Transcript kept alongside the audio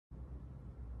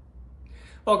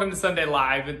Welcome to Sunday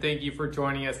Live, and thank you for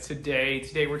joining us today.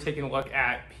 Today we're taking a look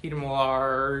at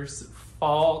Millar's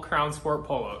fall Crown Sport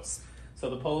polos.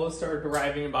 So the polos started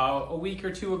arriving about a week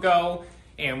or two ago,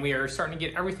 and we are starting to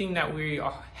get everything that we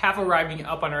have arriving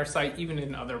up on our site, even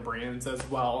in other brands as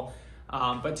well.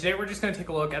 But today we're just going to take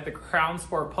a look at the Crown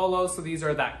Sport polos. So these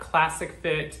are that classic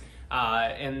fit,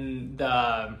 and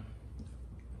they're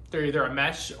either a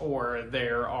mesh or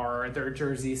they're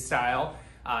jersey style.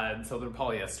 So they're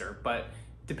polyester, but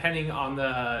depending on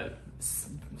the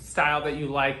style that you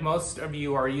like, most of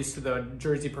you are used to the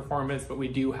jersey performance, but we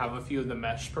do have a few of the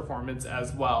mesh performance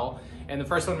as well. And the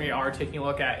first one we are taking a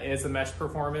look at is a mesh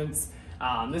performance.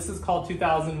 This is called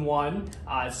 2001.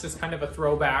 It's just kind of a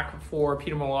throwback for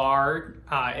Millar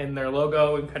in their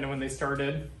logo and kind of when they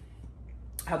started.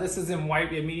 This is in white.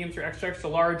 We have medium through extra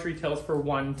large, retails for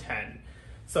 $110.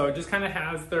 So it just kind of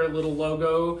has their little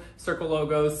logo, circle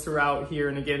logos throughout here.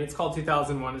 And again, it's called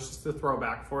 2001. It's just a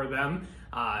throwback for them.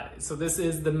 So this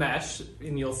is the mesh,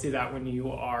 and you'll see that when you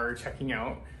are checking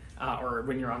out or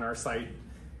when you're on our site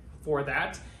for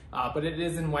that. But it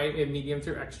is in white. We have medium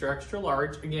through extra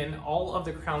large. Again, all of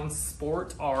the Crown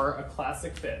Sport are a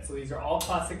classic fit. So these are all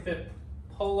classic fit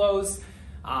polos,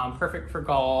 perfect for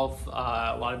golf.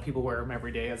 A lot of people wear them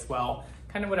every day as well.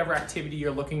 Kind of whatever activity you're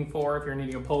looking for. If you're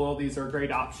needing a polo, these are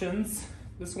great options.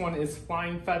 This one is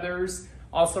Flying Feathers,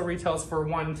 also retails for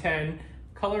 $110.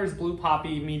 Color is Blue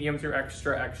Poppy, medium through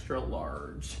extra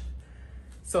large.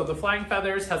 So the Flying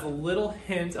Feathers has a little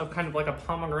hint of kind of like a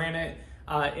pomegranate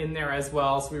in there as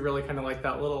well. So we really kind of like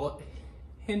that little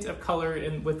hint of color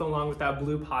along with that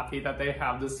Blue Poppy that they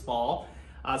have this fall.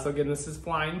 So again, this is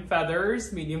Flying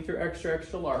Feathers, medium through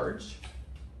extra large.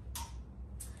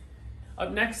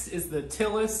 Up next is the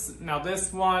Polos. Now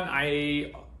this one,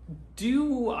 I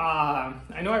know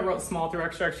I wrote small through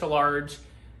extra large.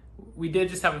 We did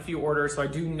just have a few orders, so I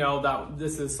do know that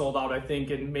this is sold out, I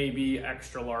think, and maybe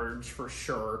extra large for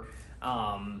sure.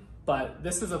 But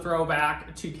this is a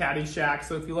throwback to Caddyshack.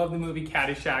 So if you love the movie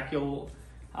Caddyshack, you'll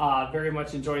very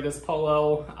much enjoy this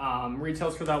polo.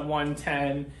 Retails for that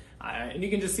 $110. And you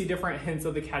can just see different hints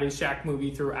of the Caddyshack movie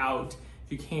throughout.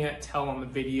 If you can't tell on the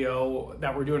video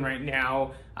that we're doing right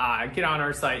now, get on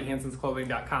our site,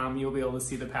 hansonsclothing.com. You'll be able to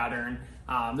see the pattern.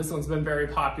 This one's been very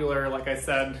popular. Like I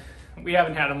said, we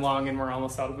haven't had them long and we're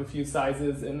almost out of a few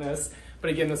sizes in this. But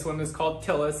again, this one is called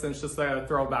Polos, and it's just a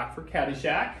throwback for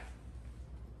Caddyshack.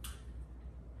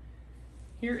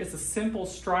 Here is a simple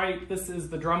stripe. This is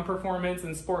the Drum Performance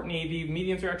in Sport Navy,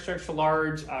 medium through extra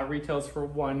large, retails for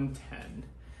 $110.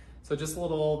 So just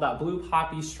that Blue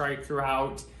Poppy stripe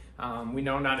throughout. We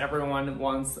know not everyone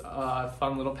wants a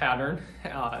fun little pattern,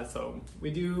 so we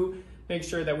do make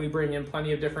sure that we bring in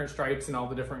plenty of different stripes and all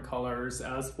the different colors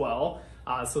as well.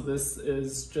 So this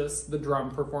is just the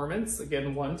Drum Performance,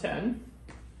 again $110.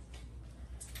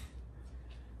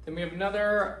 Then we have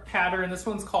another pattern. This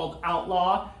one's called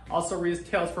Outlaw, also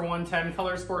retails for $110.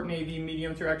 Color Sport Navy,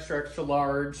 medium through extra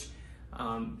large.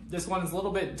 This one is a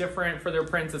little bit different for their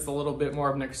prints. It's a little bit more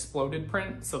of an exploded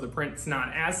print, so the print's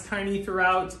not as tiny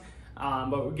throughout.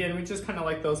 But again, we just kind of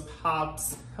like those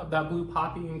pops of that Blue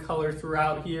Poppy in color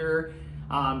throughout here.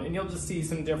 And you'll just see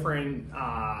some different,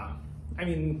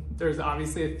 there's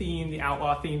obviously a theme, the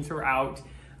Outlaw theme throughout,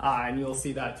 and you'll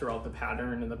see that throughout the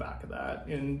pattern in the back of that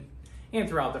and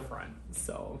throughout the front.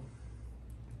 So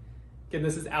again,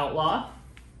 this is Outlaw.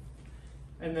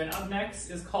 And then up next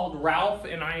is called Ralph,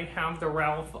 and I have the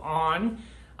Ralph on.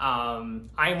 I'm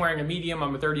wearing a medium.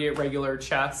 I'm a 38 regular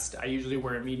chest. I usually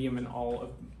wear a medium in all of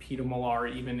Millar,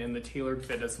 even in the tailored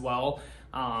fit as well.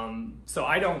 So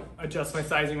I don't adjust my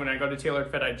sizing when I go to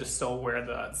tailored fit. I just still wear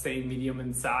the same medium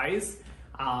in size.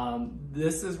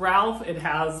 This is Ralph. It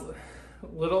has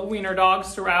little wiener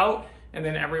dogs throughout, and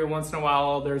then every once in a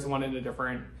while there's one in a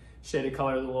different shade of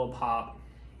color, the little pop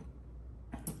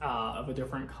of a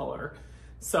different color.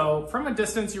 So from a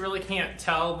distance, you really can't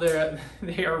tell that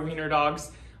they are wiener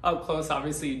dogs. Up close,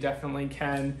 obviously, you definitely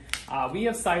can. We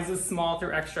have sizes small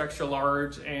through extra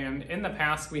large, and in the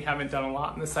past, we haven't done a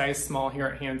lot in the size small here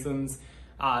at Hansons.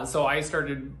 So I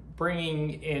started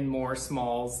bringing in more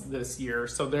smalls this year.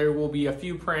 So there will be a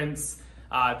few prints,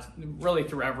 really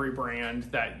through every brand,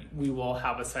 that we will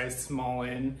have a size small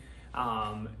in.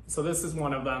 So this is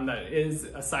one of them that is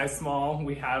a size small.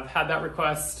 We have had that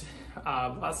request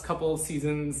last couple of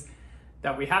seasons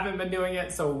that we haven't been doing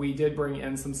it, so we did bring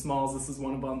in some smalls. This is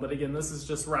one of them, but again, this is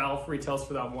just Ralph, retails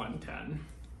for that $110.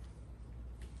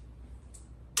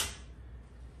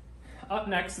 Up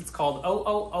next, it's called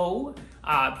OOO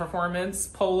Performance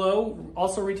Polo,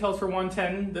 also retails for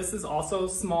 $110. This is also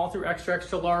small through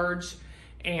extra large,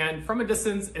 And from a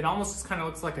distance, it almost just kind of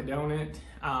looks like a donut.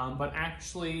 But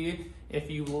actually, if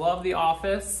you love The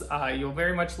Office, you'll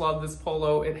very much love this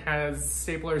polo. It has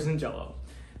staplers in Jell-O.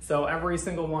 So every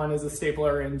single one is a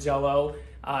stapler in Jell-O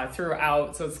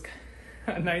throughout. So it's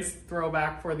a nice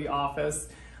throwback for The Office.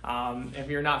 If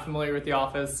you're not familiar with The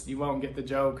Office, you won't get the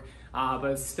joke, but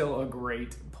it's still a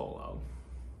great polo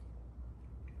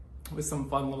with some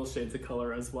fun little shades of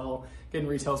color as well. Again,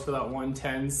 retails for that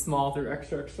 110, small through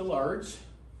extra, extra large.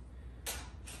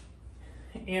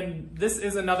 And this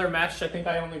is another mesh. I think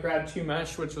I only grabbed 2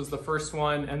 mesh, which was the first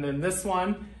one. And then this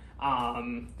one,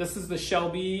 this is the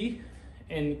Shelby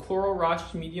in Coral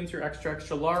Rush, medium through extra,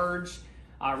 extra large.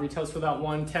 Retails for that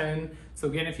 110. So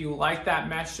again, if you like that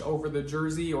mesh over the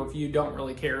jersey, or if you don't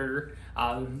really care,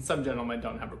 some gentlemen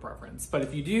don't have a preference. But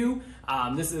if you do,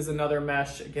 this is another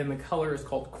mesh. Again, the color is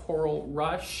called Coral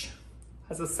Rush.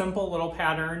 Has a simple little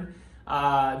pattern,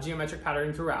 geometric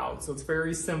pattern throughout. So it's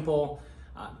very simple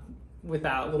with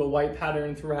that little white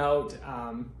pattern throughout.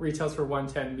 Retails for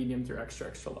 110, medium through extra,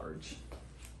 extra large.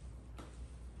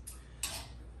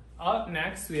 Up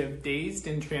next, we have Dazed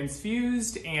and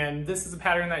Transfused, and this is a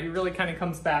pattern that really kind of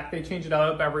comes back. They change it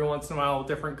up every once in a while,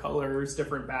 different colors,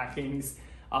 different backings.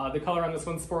 The color on this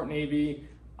one's Sport Navy.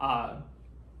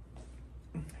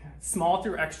 Small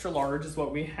through extra large is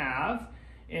what we have,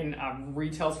 and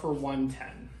retails for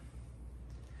 110.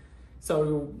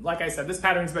 So, like I said, this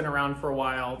pattern's been around for a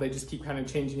while. They just keep kind of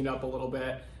changing it up a little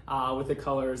bit with the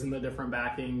colors and the different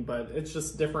backing, but it's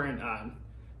just different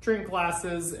drink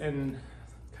glasses, and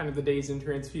kind of the Dazed and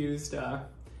Transfused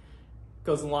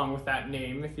goes along with that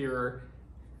name if you're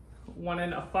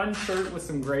wanting a fun shirt with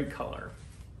some great color.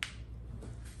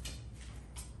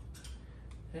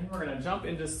 And we're gonna jump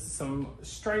into some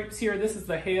stripes here. This is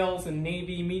the Hales in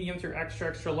navy, medium through extra,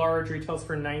 extra large, retails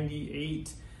for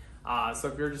 98. So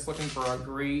if you're just looking for a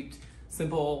great,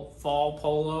 simple fall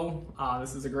polo,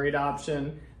 this is a great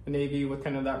option. The navy with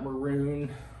kind of that maroon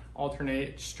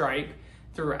alternate stripe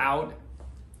throughout.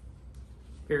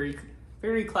 Very,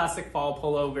 very classic fall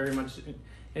polo. Very much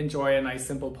enjoy a nice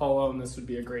simple polo, and this would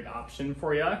be a great option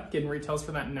for you. Getting retails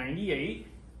for that 98.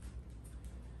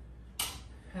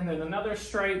 And then another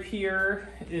stripe here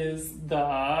is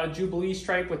the Jubilee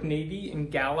stripe with navy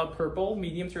and gala purple,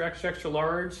 medium through extra, extra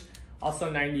large, also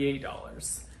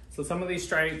 $98. So some of these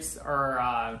stripes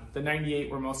are the 98,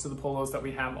 where most of the polos that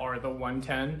we have are the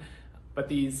 110. But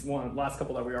these last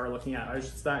couple that we are looking at are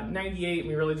just that 98, and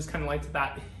we really just kind of liked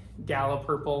that gala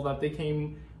purple that they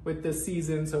came with this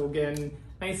season. So again,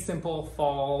 nice simple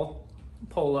fall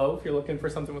polo if you're looking for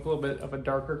something with a little bit of a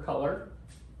darker color.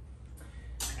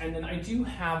 And then I do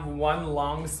have one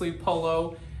long sleeve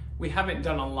polo. We haven't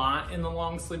done a lot in the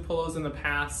long sleeve polos in the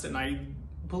past, and I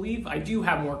believe I do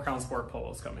have more Crown Sport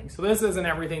polos coming. So this isn't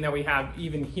everything that we have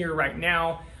even here right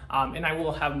now. And I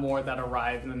will have more that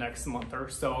arrive in the next month or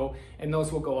so, and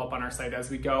those will go up on our site as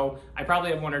we go. I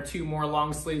probably have 1 or 2 more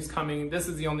long sleeves coming. This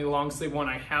is the only long sleeve one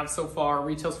I have so far.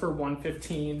 Retails for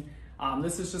 115.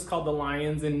 This is just called the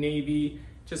Lions in navy.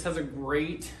 Just has a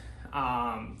great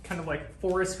kind of like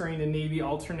forest green and navy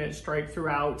alternate stripe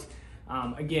throughout.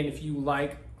 Again, if you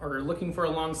like or are looking for a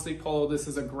long sleeve polo, this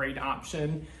is a great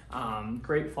option.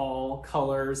 Great fall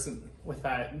colors with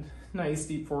that nice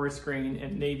deep forest green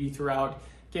and navy throughout.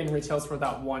 Again, retails for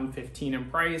about $115 in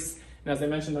price. And as I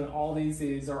mentioned on all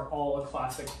these are all a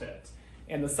classic fit.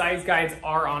 And the size guides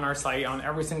are on our site on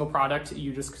every single product.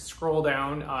 You just scroll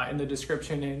down in the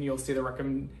description and you'll see the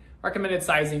recommended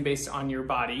sizing based on your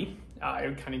body. It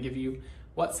would kind of give you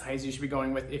what size you should be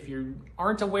going with if you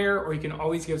aren't aware, or you can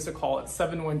always give us a call at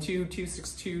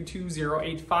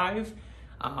 712-262-2085,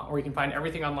 or you can find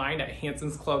everything online at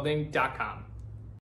hansonsclothing.com.